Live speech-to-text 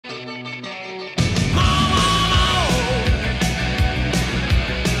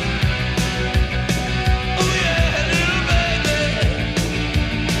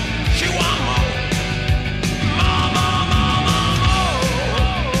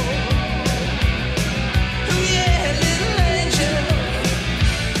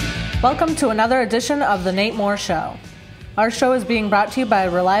Welcome to another edition of The Nate Moore Show. Our show is being brought to you by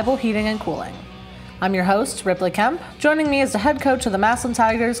Reliable Heating and Cooling. I'm your host, Ripley Kemp. Joining me is the head coach of the Massillon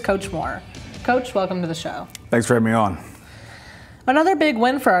Tigers, Coach Moore. Coach, welcome to the show. Thanks for having me on. Another big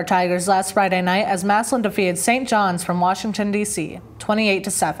win for our Tigers last Friday night as Massillon defeated St. John's from Washington, D.C.,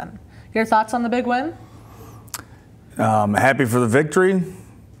 28-7. Your thoughts on the big win? Happy for the victory.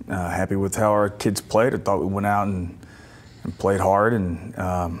 Happy with how our kids played. I thought we went out and played hard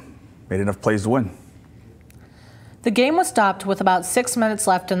and made enough plays to win. The game was stopped with about 6 minutes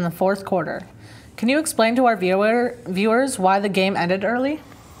left in the fourth quarter. Can you explain to our viewers why the game ended early?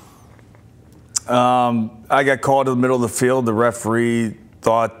 I got called to the middle of the field. The referee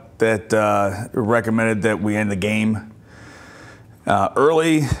thought that recommended that we end the game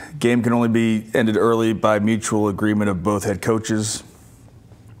early. Game can only be ended early by mutual agreement of both head coaches.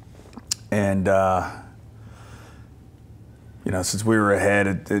 And you know, since we were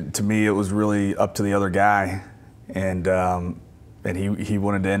ahead, to me it was really up to the other guy, and he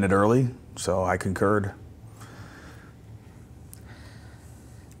wanted to end it early, so I concurred.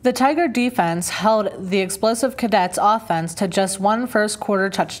 The Tiger defense held the explosive Cadets offense to just one first-quarter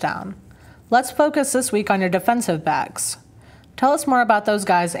touchdown. Let's focus this week on your defensive backs. Tell us more about those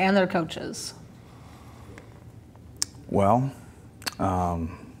guys and their coaches. Well, we have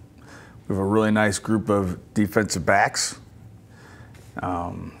a really nice group of defensive backs.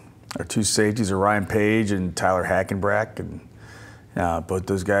 Our two safeties are Ryan Page and Tyler Hackenbrack, and both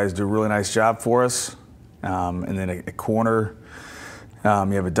those guys do a really nice job for us. And then a corner, you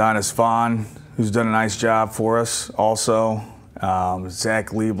have Adonis Vaughn, who's done a nice job for us also. Zach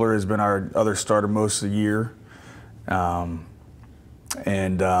Liebler has been our other starter most of the year.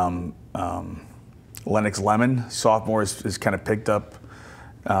 Lennox Lemon, sophomore, has kind of picked up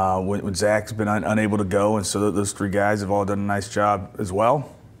when Zach's been unable to go, and so those three guys have all done a nice job as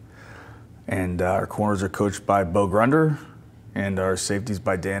well. And our corners are coached by Bo Grunder, and our safeties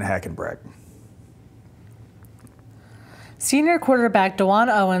by Dan Hackenbrack. Senior quarterback DeJuan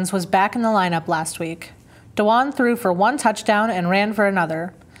Owens was back in the lineup last week. DeJuan threw for one touchdown and ran for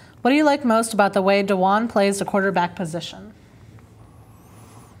another. What do you like most about the way DeJuan plays the quarterback position?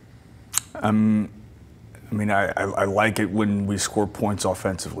 I like it when we score points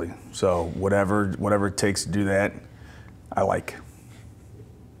offensively. So whatever it takes to do that, I like.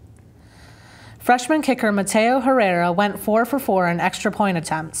 Freshman kicker Mateo Herrera went 4 for 4 in extra point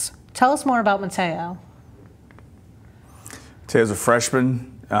attempts. Tell us more about Mateo. Mateo's a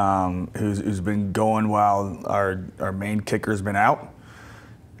freshman who's been going while our main kicker's been out,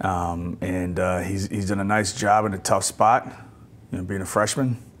 and he's done a nice job in a tough spot, you know, being a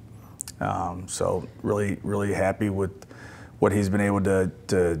freshman. So really happy with what he's been able to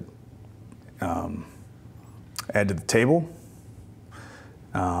add to the table.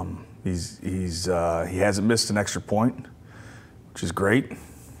 He hasn't missed an extra point, which is great.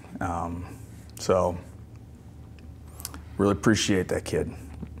 So really appreciate that kid,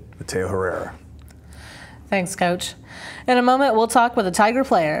 Mateo Herrera. Thanks, Coach. In a moment, we'll talk with a Tiger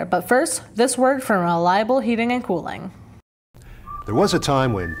player, but first, this word from Reliable Heating and Cooling. There was a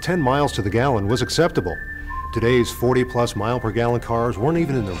time when 10 miles to the gallon was acceptable. Today's 40-plus mile-per-gallon cars weren't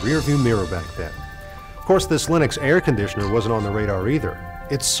even in the rearview mirror back then. Of course, this Lennox air conditioner wasn't on the radar either.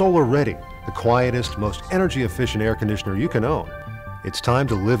 It's solar-ready, the quietest, most energy-efficient air conditioner you can own. It's time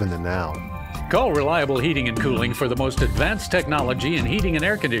to live in the now. Call Reliable Heating and Cooling for the most advanced technology in heating and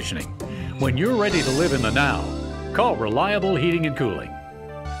air conditioning. When you're ready to live in the now, call Reliable Heating and Cooling.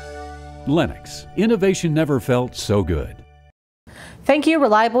 Lennox, innovation never felt so good. Thank you,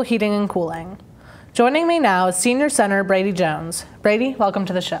 Reliable Heating and Cooling. Joining me now is Senior Center Brady Jones. Brady, welcome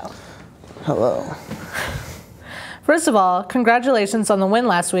to the show. Hello. First of all, congratulations on the win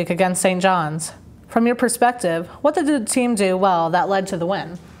last week against St. John's. From your perspective, what did the team do well that led to the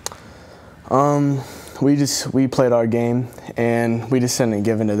win? We played our game, and we just didn't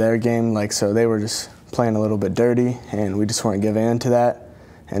give into their game. So they were just playing a little bit dirty, and we just weren't giving into that.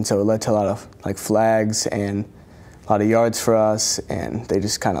 And so it led to a lot of flags and a lot of yards for us, and they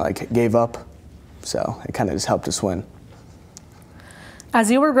just kind of gave up. So it kind of just helped us win. As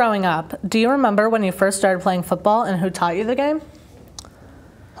you were growing up, do you remember when you first started playing football and who taught you the game?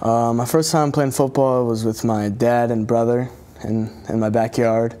 My first time playing football was with my dad and brother in my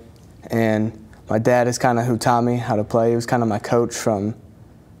backyard. And my dad is kind of who taught me how to play. He was kind of my coach from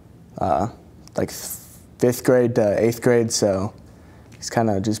 5th grade to 8th grade. So he's kind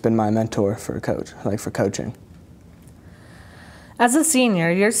of just been my mentor for coaching. As a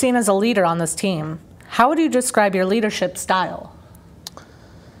senior, you're seen as a leader on this team. How would you describe your leadership style?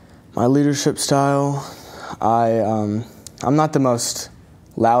 My leadership style, I'm not the most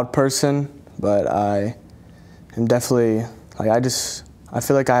loud person, but I am definitely, like, I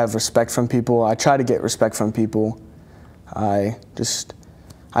feel like I have respect from people. I try to get respect from people. I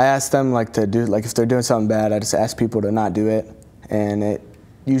ask them, like, to do, like, if they're doing something bad, I just ask people to not do it, and it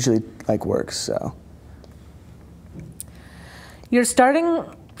usually, like, works, so. You're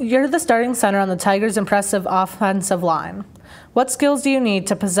the starting center on the Tigers' impressive offensive line. What skills do you need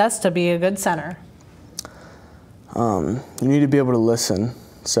to possess to be a good center? You need to be able to listen.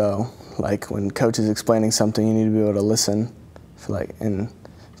 So, like, when coach is explaining something, you need to be able to listen, and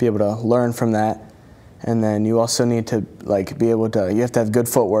be able to learn from that. And then you also need to, like, you have to have good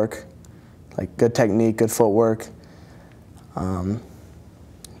footwork, like good technique, good footwork.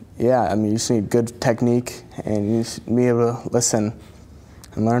 Yeah, I mean, you just need good technique, and you just be able to listen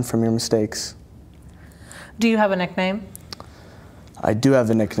and learn from your mistakes. Do you have a nickname? I do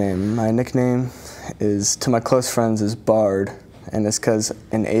have a nickname. My nickname to my close friends is Bard, and it's because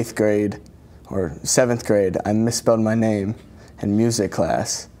in 8th grade or 7th grade, I misspelled my name in music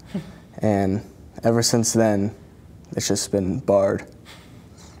class, and ever since then, it's just been Bard.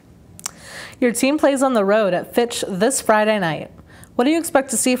 Your team plays on the road at Fitch this Friday night. What do you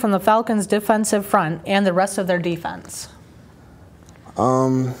expect to see from the Falcons' defensive front and the rest of their defense?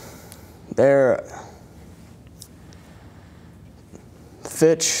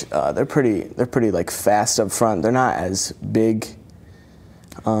 Fitch, they're pretty like fast up front. They're not as big.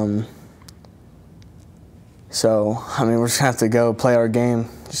 So, I mean, we're just gonna have to go play our game.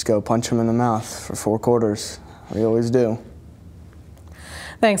 Just go punch them in the mouth for 4 quarters. We always do.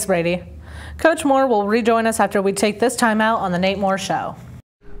 Thanks, Brady. Coach Moore will rejoin us after we take this time out on the Nate Moore Show.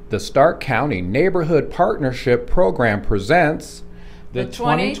 The Stark County Neighborhood Partnership Program presents the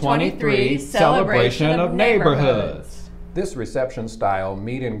 2023 Celebration of Neighborhoods. This reception-style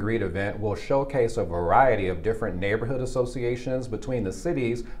meet and greet event will showcase a variety of different neighborhood associations between the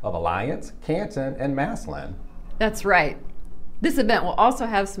cities of Alliance, Canton, and Massillon. That's right. This event will also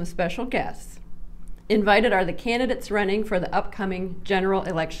have some special guests. Invited are the candidates running for the upcoming general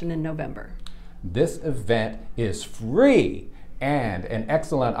election in November. This event is free and an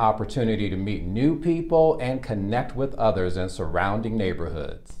excellent opportunity to meet new people and connect with others in surrounding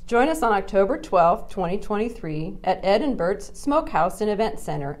neighborhoods. Join us on October 12, 2023 at Ed and Bert's Smokehouse and Event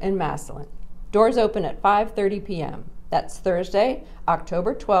Center in Massillon. Doors open at 5:30 p.m. That's Thursday,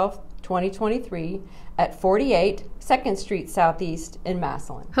 October 12, 2023 at 48 2nd Street Southeast in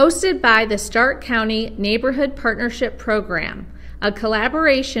Massillon. Hosted by the Stark County Neighborhood Partnership Program, a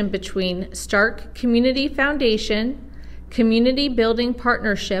collaboration between Stark Community Foundation, Community Building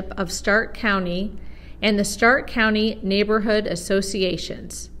Partnership of Stark County, and the Stark County Neighborhood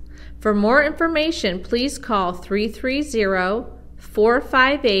Associations. For more information, please call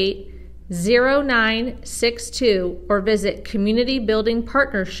 330-458-0962 or visit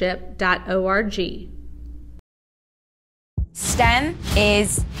communitybuildingpartnership.org. STEM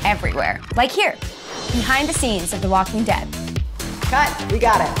is everywhere, like here, behind the scenes of The Walking Dead. Cut, we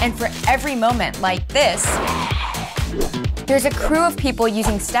got it. And for every moment like this, there's a crew of people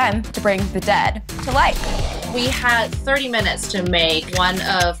using STEM to bring the dead to life. We had 30 minutes to make one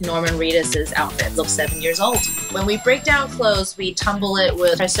of Norman Reedus' outfits of 7 years old. When we break down clothes, we tumble it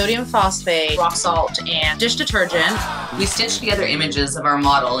with trisodium phosphate, rock salt, and dish detergent. We stitched together images of our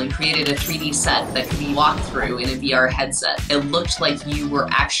model and created a 3D set that could be walked through in a VR headset. It looked like you were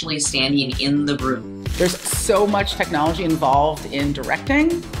actually standing in the room. There's so much technology involved in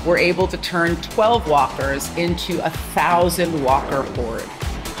directing. We're able to turn 12 walkers into 1,000 walker horde.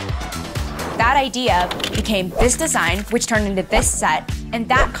 That idea became this design, which turned into this set, and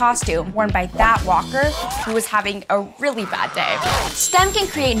that costume worn by that walker who was having a really bad day. STEM can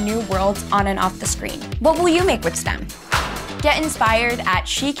create new worlds on and off the screen. What will you make with STEM? Get inspired at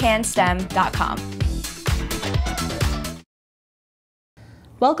shecanstem.com.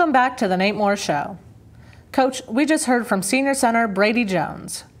 Welcome back to the Nate Moore Show. Coach, we just heard from Senior Center Brady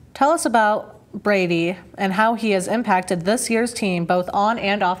Jones. Tell us about Brady and how he has impacted this year's team both on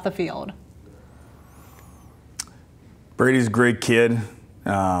and off the field. Brady's a great kid.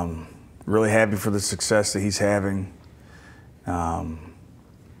 Really happy for the success that he's having.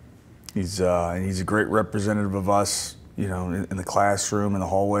 He's a great representative of us, you know, in the classroom, in the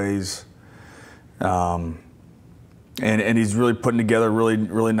hallways. And he's really putting together a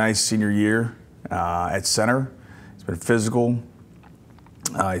really nice senior year at center. He's been physical.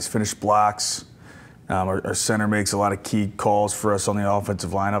 He's finished blocks. Our center makes a lot of key calls for us on the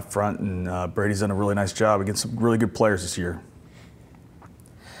offensive line up front, and Brady's done a really nice job against some really good players this year.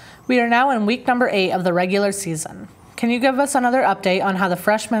 We are now in week number 8 of the regular season. Can you give us another update on how the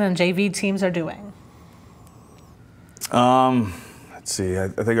freshmen and JV teams are doing? I let's see, I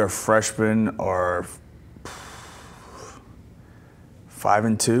think our freshmen are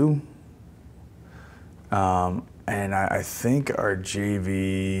 5-2. And I think our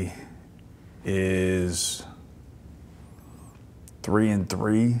JV is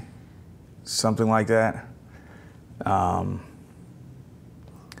 3-3, something like that. Let's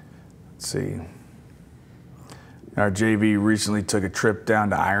see. Our JV recently took a trip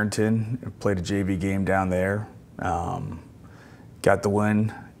down to Ironton and played a JV game down there. Got the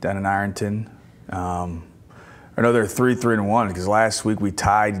win down in Ironton. Another 3-1 because last week we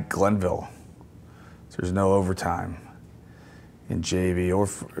tied Glenville. So there's no overtime in JV or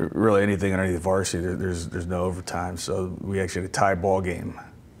really anything underneath the varsity. There's no overtime. So we actually had a tie ball game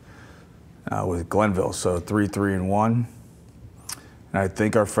with Glenville. So 3-1. And I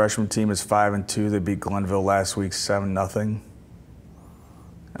think our freshman team is 5-2. They beat Glenville last week 7-0.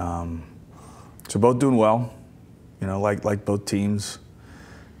 So both doing well, you know, like both teams.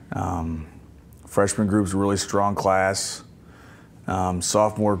 Freshman group's a really strong class.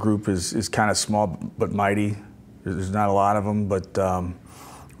 Sophomore group is kind of small but mighty. There's not a lot of them, but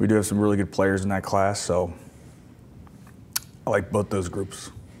we do have some really good players in that class. So I like both those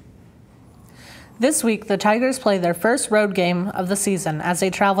groups. This week, the Tigers play their first road game of the season as they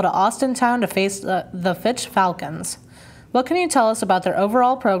travel to Austintown to face the Fitch Falcons. What can you tell us about their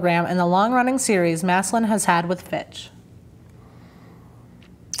overall program and the long-running series Massillon has had with Fitch?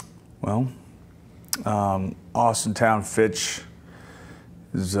 Well, Austintown Fitch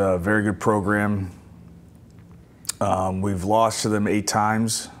is a very good program. We've lost to them 8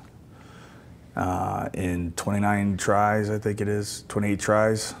 times in 29 tries, I think it is, 28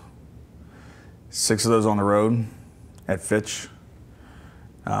 tries. 6 of those on the road at Fitch.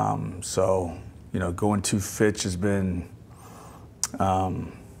 So, you know, going to Fitch has been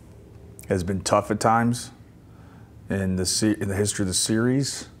tough at times in the history of the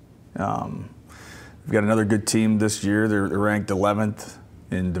series. We've got another good team this year. They're ranked 11th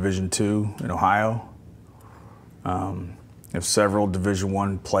in Division II in Ohio. We have several Division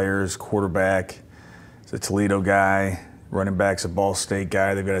I players, quarterback, it's a Toledo guy, running back's a Ball State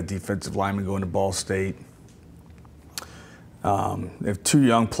guy. They've got a defensive lineman going to Ball State. They have 2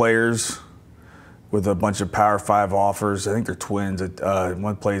 young players with a bunch of Power 5 offers. I think they're twins.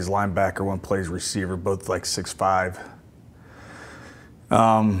 One plays linebacker, one plays receiver, both like 6'5".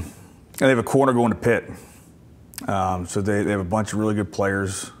 And they have a corner going to Pitt. So they have a bunch of really good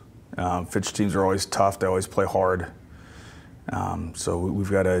players. Fitch teams are always tough. They always play hard. So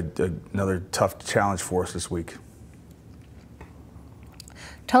we've got another tough challenge for us this week.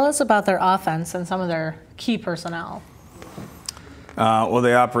 Tell us about their offense and some of their key personnel. Well,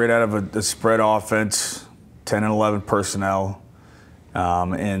 they operate out of a spread offense, 10 and 11 personnel,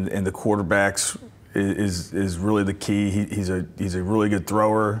 and the quarterbacks is really the key. He's a really good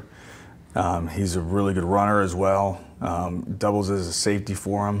thrower. He's a really good runner as well. Doubles as a safety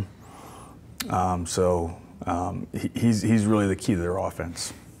for him. He's really the key to their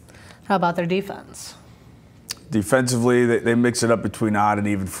offense. How about their defense? Defensively, they mix it up between odd and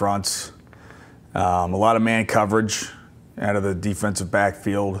even fronts. A lot of man coverage out of the defensive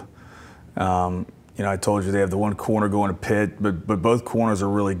backfield. You know, I told you they have the one corner going to Pitt, but both corners are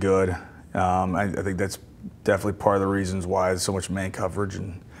really good. I think that's definitely part of the reasons why there's so much man coverage.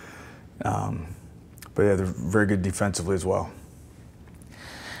 But yeah, they're very good defensively as well.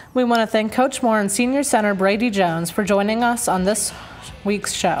 We want to thank Coach Moore and Senior Center Brady Jones for joining us on this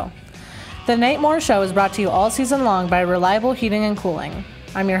week's show. The Nate Moore Show is brought to you all season long by Reliable Heating and Cooling.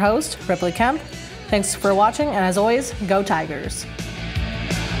 I'm your host, Ripley Kemp. Thanks for watching, and as always, go Tigers.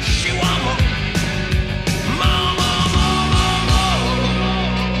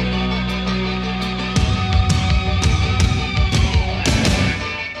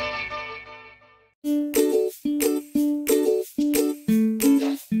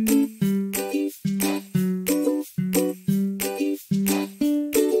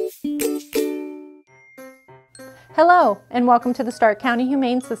 Hello, and welcome to the Stark County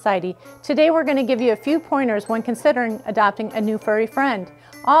Humane Society. Today we're going to give you a few pointers when considering adopting a new furry friend.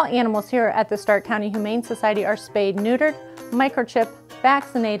 All animals here at the Stark County Humane Society are spayed, neutered, microchipped,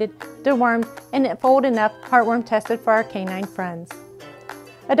 vaccinated, dewormed, and if old enough, heartworm tested for our canine friends.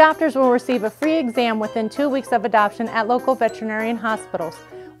 Adopters will receive a free exam within 2 weeks of adoption at local veterinarian hospitals.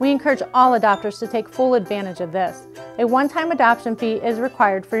 We encourage all adopters to take full advantage of this. A one-time adoption fee is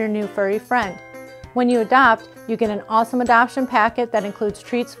required for your new furry friend. When you adopt, you get an awesome adoption packet that includes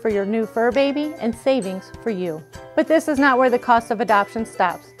treats for your new fur baby and savings for you. But this is not where the cost of adoption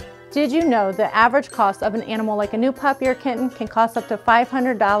stops. Did you know the average cost of an animal like a new puppy or kitten can cost up to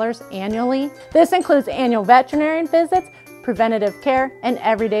 $500 annually? This includes annual veterinarian visits, preventative care, and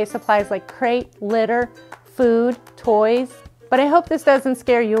everyday supplies like crate, litter, food, toys. But I hope this doesn't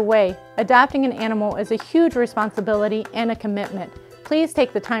scare you away. Adopting an animal is a huge responsibility and a commitment. Please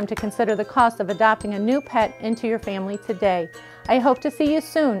take the time to consider the cost of adopting a new pet into your family today. I hope to see you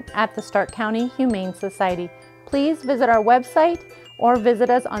soon at the Stark County Humane Society. Please visit our website or visit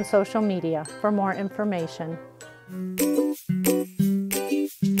us on social media for more information.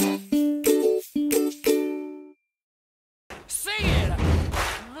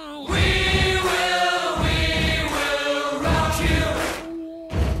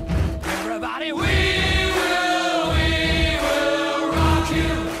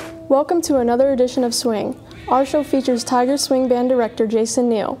 Welcome to another edition of Swing. Our show features Tiger Swing Band director Jason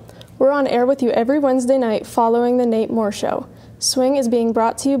Neel. We're on air with you every Wednesday night following the Nate Moore Show. Swing is being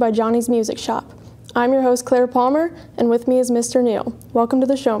brought to you by Johnny's Music Shop. I'm your host, Claire Palmer, and with me is Mr. Neel. Welcome to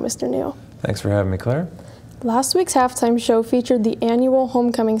the show, Mr. Neel. Thanks for having me, Claire. Last week's halftime show featured the annual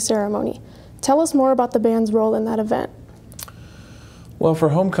homecoming ceremony. Tell us more about the band's role in that event. Well, for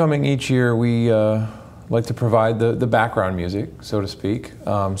homecoming each year, we like to provide the background music, so to speak.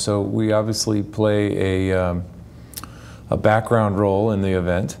 So we obviously play a background role in the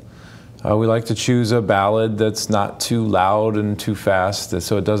event. We like to choose a ballad that's not too loud and too fast,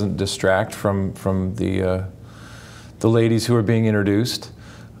 so it doesn't distract from the ladies who are being introduced.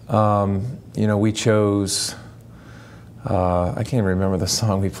 You know, we chose, I can't remember the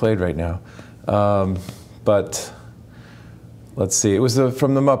song we played right now, but let's see, it was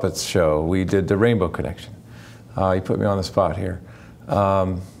from the Muppets show. We did the Rainbow Connection. You put me on the spot here.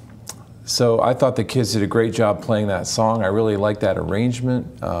 So I thought the kids did a great job playing that song. I really like that arrangement.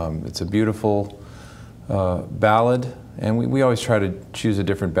 It's a beautiful ballad, and we always try to choose a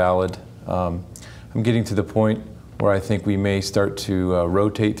different ballad. I'm getting to the point where I think we may start to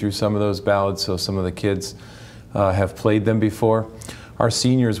rotate through some of those ballads, so some of the kids have played them before. Our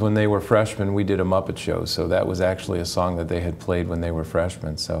seniors, when they were freshmen, we did a Muppet show, so that was actually a song that they had played when they were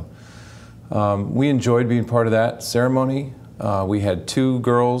freshmen. So we enjoyed being part of that ceremony. We had two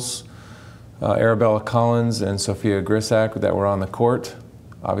girls, Arabella Collins and Sophia Grisak, that were on the court.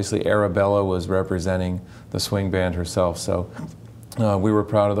 Obviously, Arabella was representing the swing band herself, so we were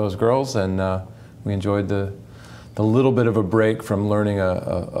proud of those girls, and we enjoyed the little bit of a break from learning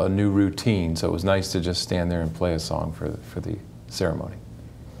a new routine, so it was nice to just stand there and play a song for the ceremony.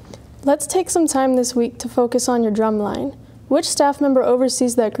 Let's take some time this week to focus on your drum line. Which staff member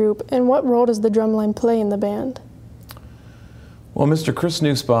oversees that group, and what role does the drum line play in the band? Well, Mr. Chris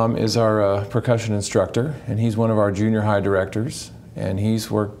Nussbaum is our percussion instructor, and he's one of our junior high directors, and he's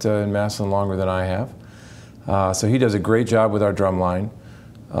worked in Massillon longer than I have. So he does a great job with our drum line.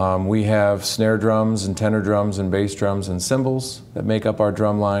 We have snare drums and tenor drums and bass drums and cymbals that make up our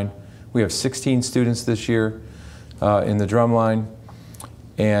drum line. We have 16 students this year in the drum line,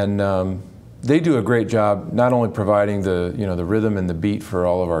 and they do a great job not only providing the rhythm and the beat for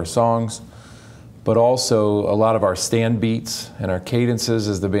all of our songs, but also a lot of our stand beats and our cadences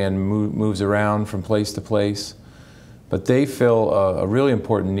as the band moves around from place to place. But they fill a really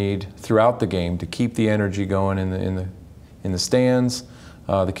important need throughout the game to keep the energy going in the stands.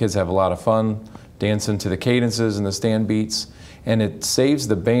 The kids have a lot of fun dancing to the cadences and the stand beats, and it saves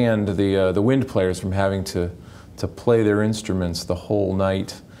the band, the wind players, from having to play their instruments the whole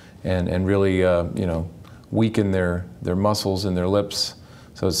night and really weaken their muscles and their lips.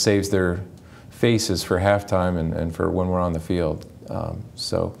 So it saves their faces for halftime and for when we're on the field.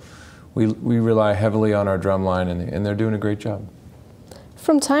 So we rely heavily on our drum line, and they're doing a great job.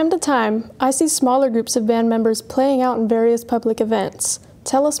 From time to time, I see smaller groups of band members playing out in various public events.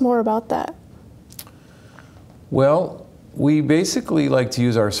 Tell us more about that. Well, we basically like to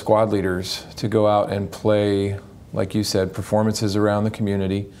use our squad leaders to go out and play, like you said, performances around the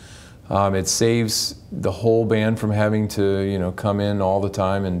community. It saves the whole band from having to, come in all the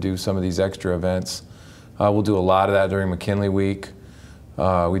time and do some of these extra events. We'll do a lot of that during McKinley Week.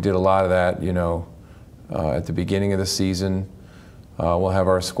 We did a lot of that, at the beginning of the season. We'll have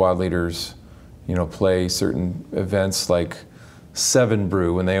our squad leaders, play certain events like Seven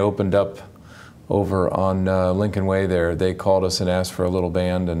Brew. When they opened up over on Lincoln Way there, they called us and asked for a little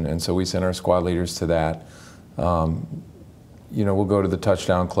band, and so we sent our squad leaders to that. We'll go to the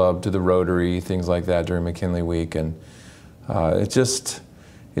Touchdown Club, to the Rotary, things like that during McKinley Week, and it just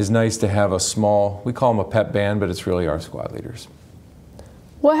is nice to have a small, we call them a pep band, but it's really our squad leaders.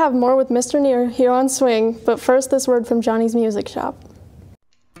 We'll have more with Mr. Neel here on Swing, but first this word from Johnny's Music Shop.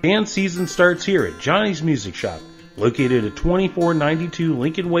 Band season starts here at Johnny's Music Shop, located at 2492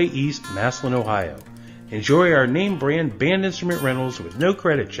 Lincoln Way East, Massillon, Ohio. Enjoy our name brand band instrument rentals with no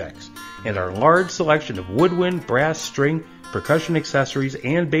credit checks and our large selection of woodwind, brass, string, percussion accessories,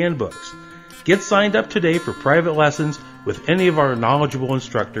 and band books. Get signed up today for private lessons with any of our knowledgeable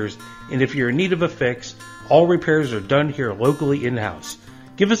instructors, and if you're in need of a fix, all repairs are done here locally in-house.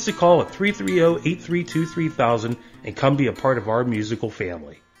 Give us a call at 330-832-3000 and come be a part of our musical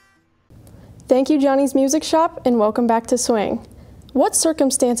family. Thank you, Johnny's Music Shop, and welcome back to Swing. What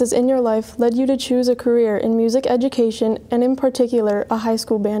circumstances in your life led you to choose a career in music education, and in particular, a high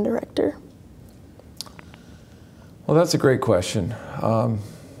school band director? Well, that's a great question.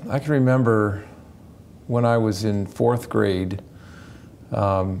 I can remember when I was in 4th grade,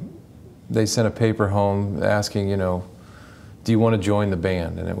 they sent a paper home asking, do you want to join the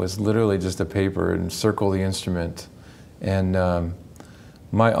band? And it was literally just a paper and circle the instrument. And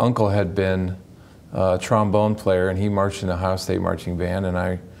my uncle had been a trombone player, and he marched in the Ohio State Marching Band,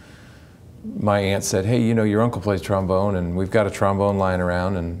 and my aunt said, hey, your uncle plays trombone, and we've got a trombone lying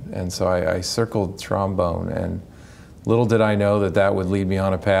around, and so I circled trombone, and little did I know that would lead me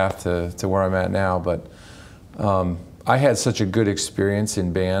on a path to where I'm at now, but I had such a good experience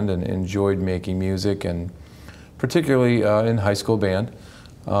in band and enjoyed making music, and particularly in high school band,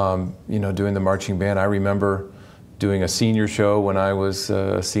 doing the marching band. I remember doing a senior show when I was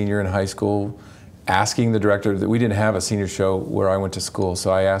a senior in high school, asking the director, that we didn't have a senior show where I went to school, so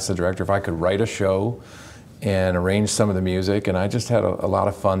I asked the director if I could write a show and arrange some of the music, and I just had a lot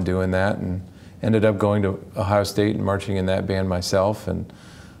of fun doing that, and ended up going to Ohio State and marching in that band myself, and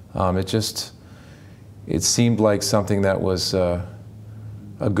it seemed like something that was a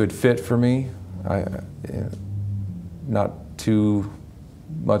good fit for me. Not too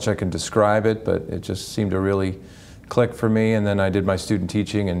much I can describe it, but it just seemed to really click for me, and then I did my student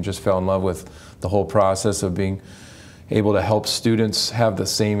teaching and just fell in love with the whole process of being able to help students have the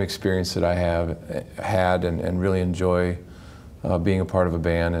same experience that I have had, and really enjoy being a part of a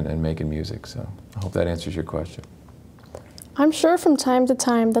band and making music. So I hope that answers your question. I'm sure from time to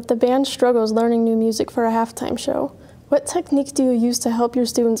time that the band struggles learning new music for a halftime show. What techniques do you use to help your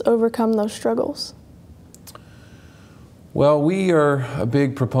students overcome those struggles? Well, we are a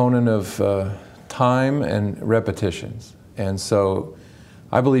big proponent of time and repetitions. And so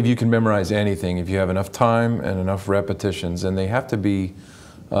I believe you can memorize anything if you have enough time and enough repetitions, and they have to be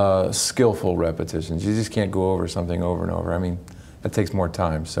skillful repetitions. You just can't go over something over and over. I mean, that takes more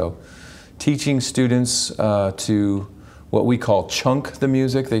time. So teaching students to what we call chunk the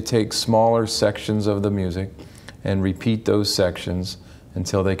music. They take smaller sections of the music and repeat those sections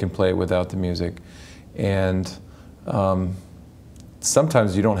until they can play it without the music. And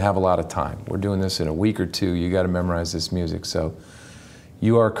sometimes you don't have a lot of time. We're doing this in a week or two. You got to memorize this music. So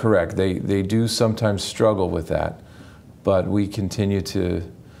you are correct. They do sometimes struggle with that, but we continue to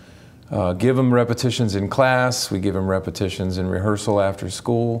give them repetitions in class. We give them repetitions in rehearsal after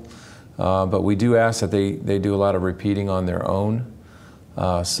school. But we do ask that they do a lot of repeating on their own.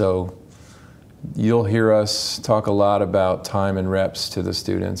 So you'll hear us talk a lot about time and reps to the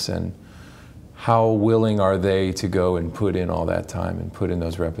students, and how willing are they to go and put in all that time and put in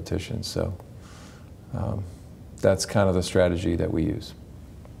those repetitions. So that's kind of the strategy that we use.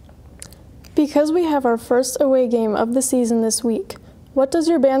 Because we have our first away game of the season this week, what does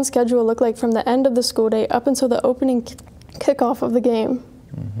your band schedule look like from the end of the school day up until the opening kickoff of the game?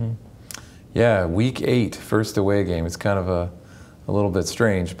 Mm-hmm. Yeah, week 8, first away game. It's kind of a little bit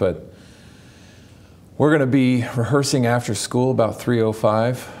strange, but we're going to be rehearsing after school about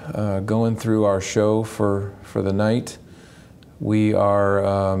 3:05, going through our show for the night. We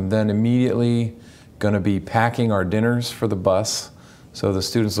are then immediately going to be packing our dinners for the bus. So the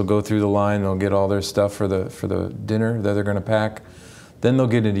students will go through the line, they'll get all their stuff for the dinner that they're going to pack. Then they'll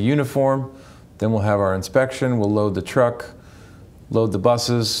get into uniform. Then we'll have our inspection. We'll load the truck, load the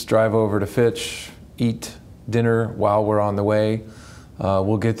buses, drive over to Fitch, eat dinner while we're on the way.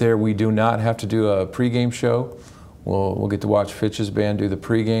 We'll get there. We do not have to do a pregame show. We'll get to watch Fitch's band do the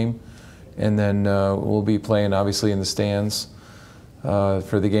pregame, and then we'll be playing obviously in the stands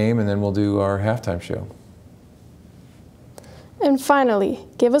for the game, and then we'll do our halftime show. And finally,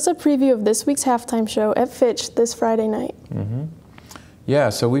 give us a preview of this week's halftime show at Fitch this Friday night. Mm-hmm.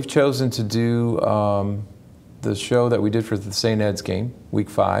 Yeah, so we've chosen to do the show that we did for the St. Ed's game, week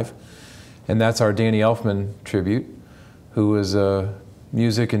 5, and that's our Danny Elfman tribute, who is a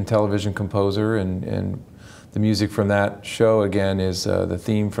music and television composer, and the music from that show, again, is the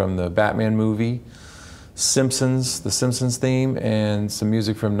theme from the Batman movie, the Simpsons theme, and some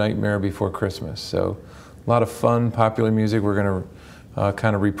music from Nightmare Before Christmas. So a lot of fun, popular music. We're going to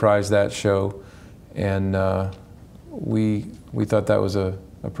kind of reprise that show, and we thought that was a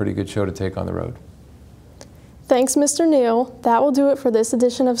pretty good show to take on the road. Thanks, Mr. Neel. That will do it for this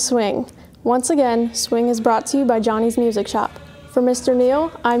edition of Swing. Once again, Swing is brought to you by Johnny's Music Shop. For Mr.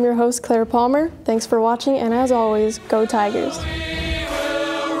 Neel, I'm your host, Claire Palmer. Thanks for watching, and as always, go Tigers.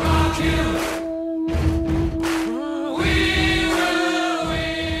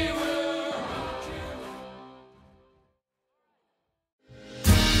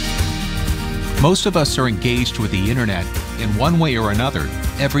 Most of us are engaged with the internet in one way or another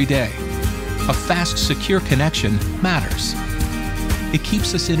every day. A fast, secure connection matters. It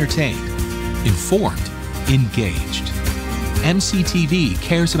keeps us entertained, informed, engaged. MC-TV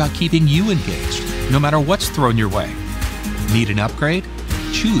cares about keeping you engaged, no matter what's thrown your way. Need an upgrade?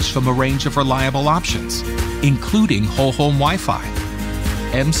 Choose from a range of reliable options, including whole home Wi-Fi.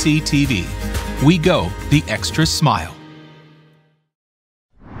 MC-TV. We go the extra smile.